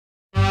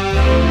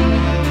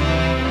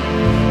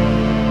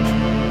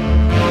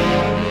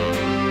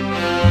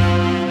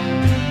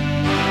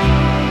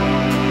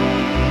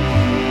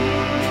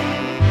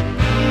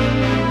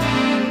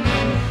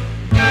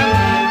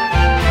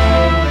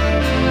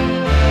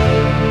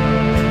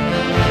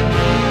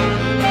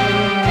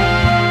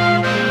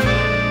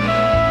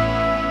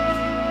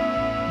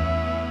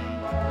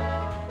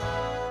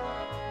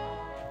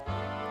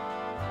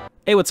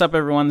Hey, what's up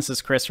everyone? This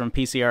is Chris from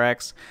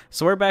PCRX.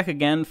 So we're back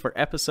again for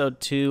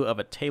episode 2 of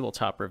a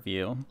tabletop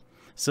review.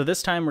 So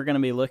this time we're going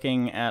to be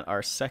looking at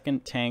our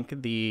second tank,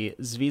 the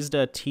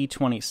Zvezda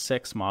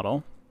T-26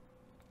 model.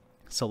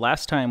 So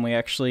last time we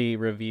actually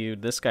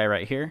reviewed this guy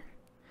right here,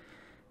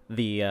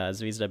 the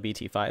Zvezda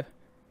BT5.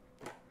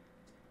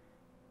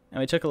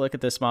 And we took a look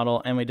at this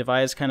model and we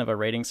devised kind of a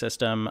rating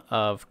system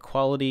of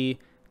quality,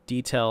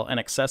 detail, and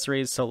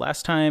accessories. So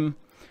last time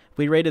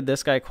we rated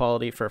this guy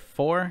quality for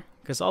 4,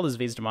 because all the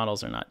Zvezda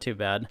models are not too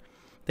bad.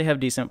 They have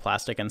decent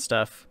plastic and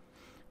stuff.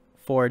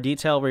 For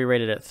detail, we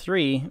rated it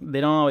 3. They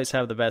don't always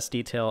have the best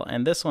detail,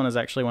 and this one is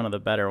actually one of the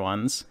better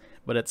ones,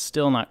 but it's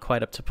still not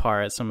quite up to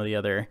par as some of the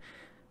other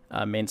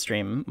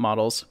mainstream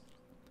models.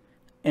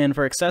 And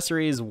for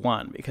accessories,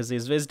 1, because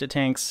these Zvezda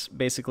tanks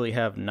basically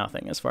have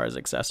nothing as far as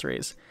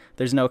accessories.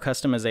 There's no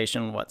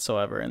customization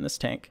whatsoever in this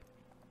tank.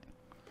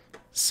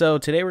 So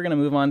today we're going to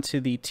move on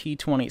to the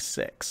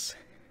T-26.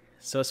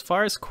 So as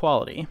far as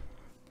quality,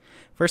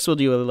 first we'll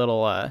do a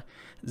little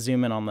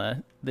zoom in on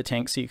the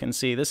tank so you can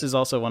see. This is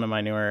also one of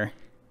my newer,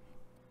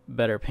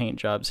 better paint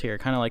jobs here,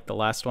 kind of like the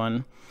last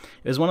one.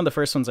 It was one of the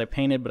first ones I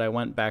painted, but I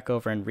went back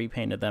over and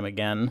repainted them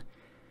again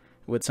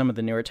with some of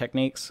the newer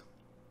techniques.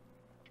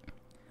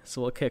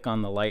 So we'll kick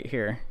on the light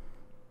here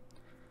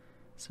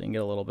so you can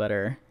get a little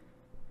better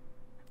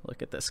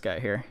look at this guy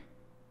here.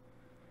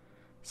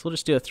 So we'll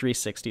just do a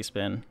 360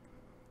 spin.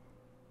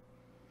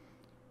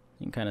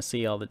 You can kind of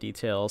see all the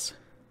details.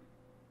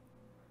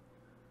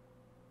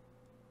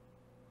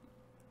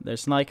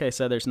 There's, like I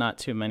said, there's not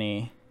too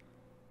many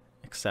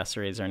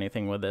accessories or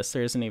anything with this.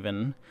 There isn't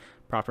even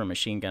proper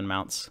machine gun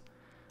mounts.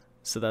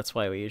 So that's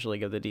why we usually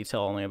give the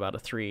detail only about a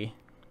 3.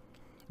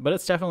 But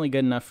it's definitely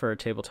good enough for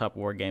tabletop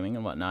wargaming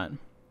and whatnot.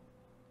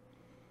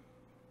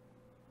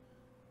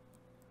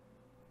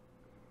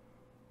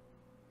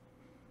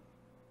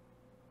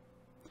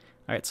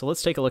 Alright, so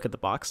let's take a look at the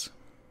box.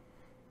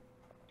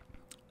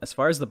 As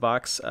far as the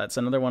box, it's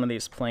another one of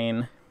these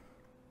plain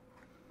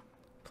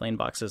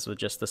boxes with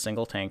just the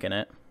single tank in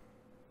it.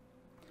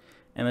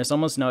 And there's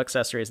almost no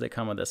accessories that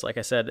come with this. Like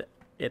I said,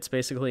 it's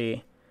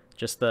basically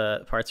just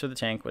the parts for the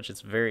tank, which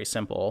is very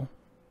simple,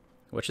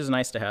 which is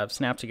nice to have.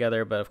 Snap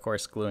together, but of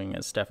course gluing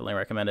is definitely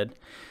recommended.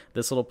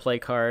 This little play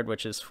card,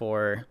 which is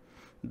for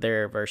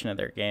their version of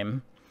their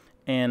game.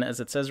 And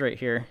as it says right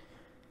here,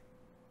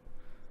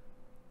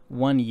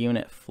 1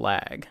 unit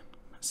flag.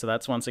 So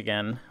that's, once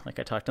again, like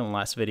I talked in the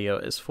last video,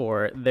 is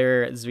for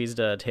their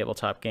Zvezda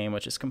tabletop game,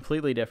 which is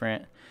completely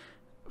different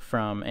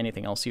from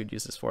anything else you'd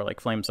use this for, like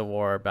Flames of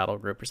War,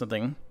 Battlegroup, or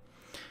something.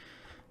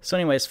 So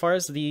anyway, as far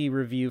as the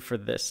review for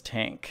this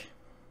tank,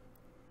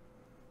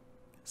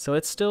 so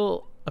it's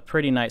still a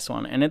pretty nice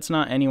one, and it's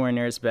not anywhere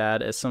near as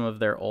bad as some of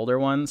their older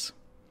ones,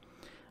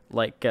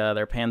 like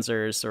their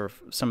Panzers or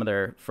some of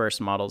their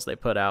first models they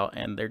put out,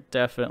 and they're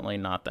definitely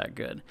not that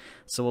good.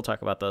 So we'll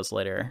talk about those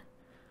later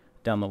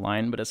down the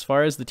line. But as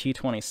far as the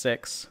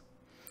T-26,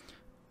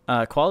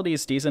 quality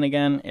is decent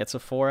again. It's a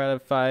 4 out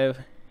of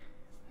 5.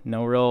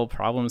 No real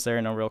problems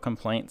there, no real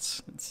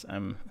complaints. It's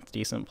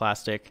decent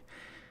plastic.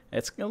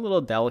 It's a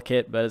little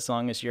delicate, but as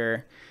long as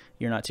you're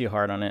not too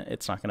hard on it,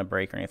 it's not going to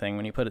break or anything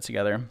when you put it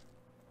together.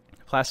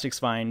 Plastic's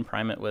fine.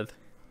 Prime it with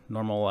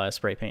normal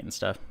spray paint and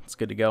stuff. It's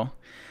good to go.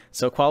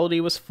 So quality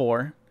was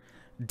 4.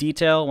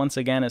 Detail, once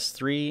again, is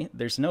 3.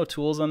 There's no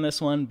tools on this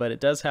one, but it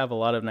does have a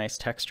lot of nice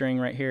texturing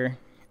right here.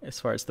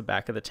 As far as the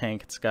back of the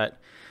tank, it's got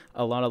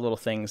a lot of little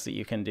things that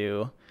you can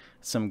do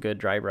some good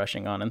dry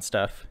brushing on and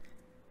stuff.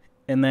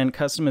 And then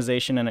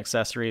customization and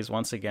accessories,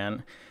 once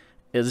again,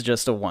 is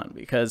just a 1,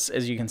 because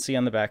as you can see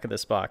on the back of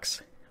this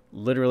box,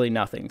 literally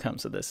nothing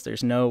comes with this.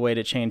 There's no way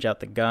to change out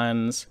the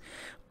guns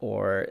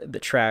or the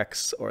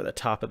tracks or the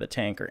top of the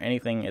tank or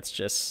anything. It's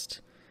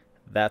just,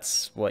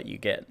 that's what you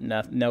get.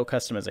 No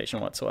customization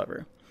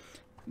whatsoever.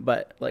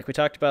 But like we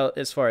talked about,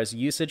 as far as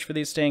usage for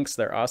these tanks,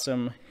 they're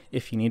awesome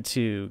if you need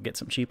to get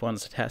some cheap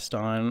ones to test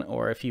on,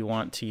 or if you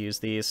want to use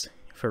these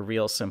for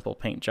real simple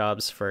paint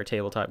jobs for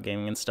tabletop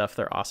gaming and stuff.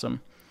 They're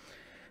awesome.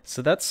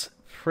 So that's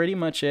pretty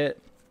much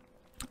it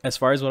as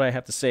far as what I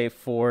have to say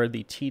for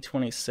the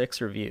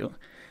T-26 review.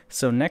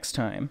 So next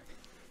time,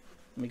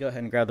 let me go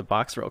ahead and grab the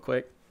box real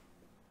quick.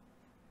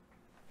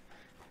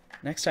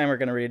 Next time we're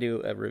going to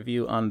do a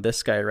review on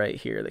this guy right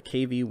here, the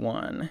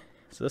KV-1.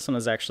 So this one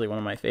is actually one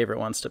of my favorite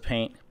ones to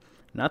paint.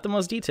 Not the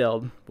most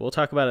detailed, but we'll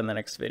talk about it in the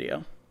next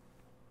video.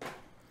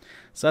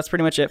 So that's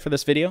pretty much it for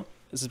this video.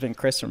 This has been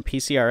Chris from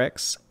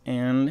PCRX,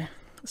 and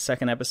the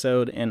second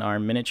episode in our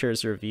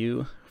miniatures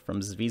review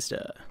from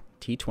Zvezda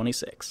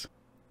T-26.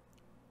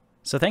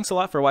 So thanks a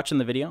lot for watching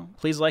the video.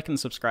 Please like and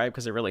subscribe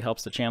because it really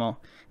helps the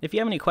channel. If you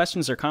have any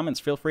questions or comments,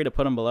 feel free to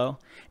put them below.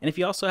 And if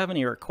you also have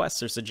any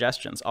requests or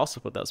suggestions, also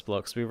put those below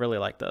because we really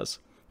like those.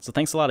 So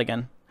thanks a lot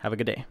again. Have a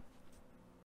good day.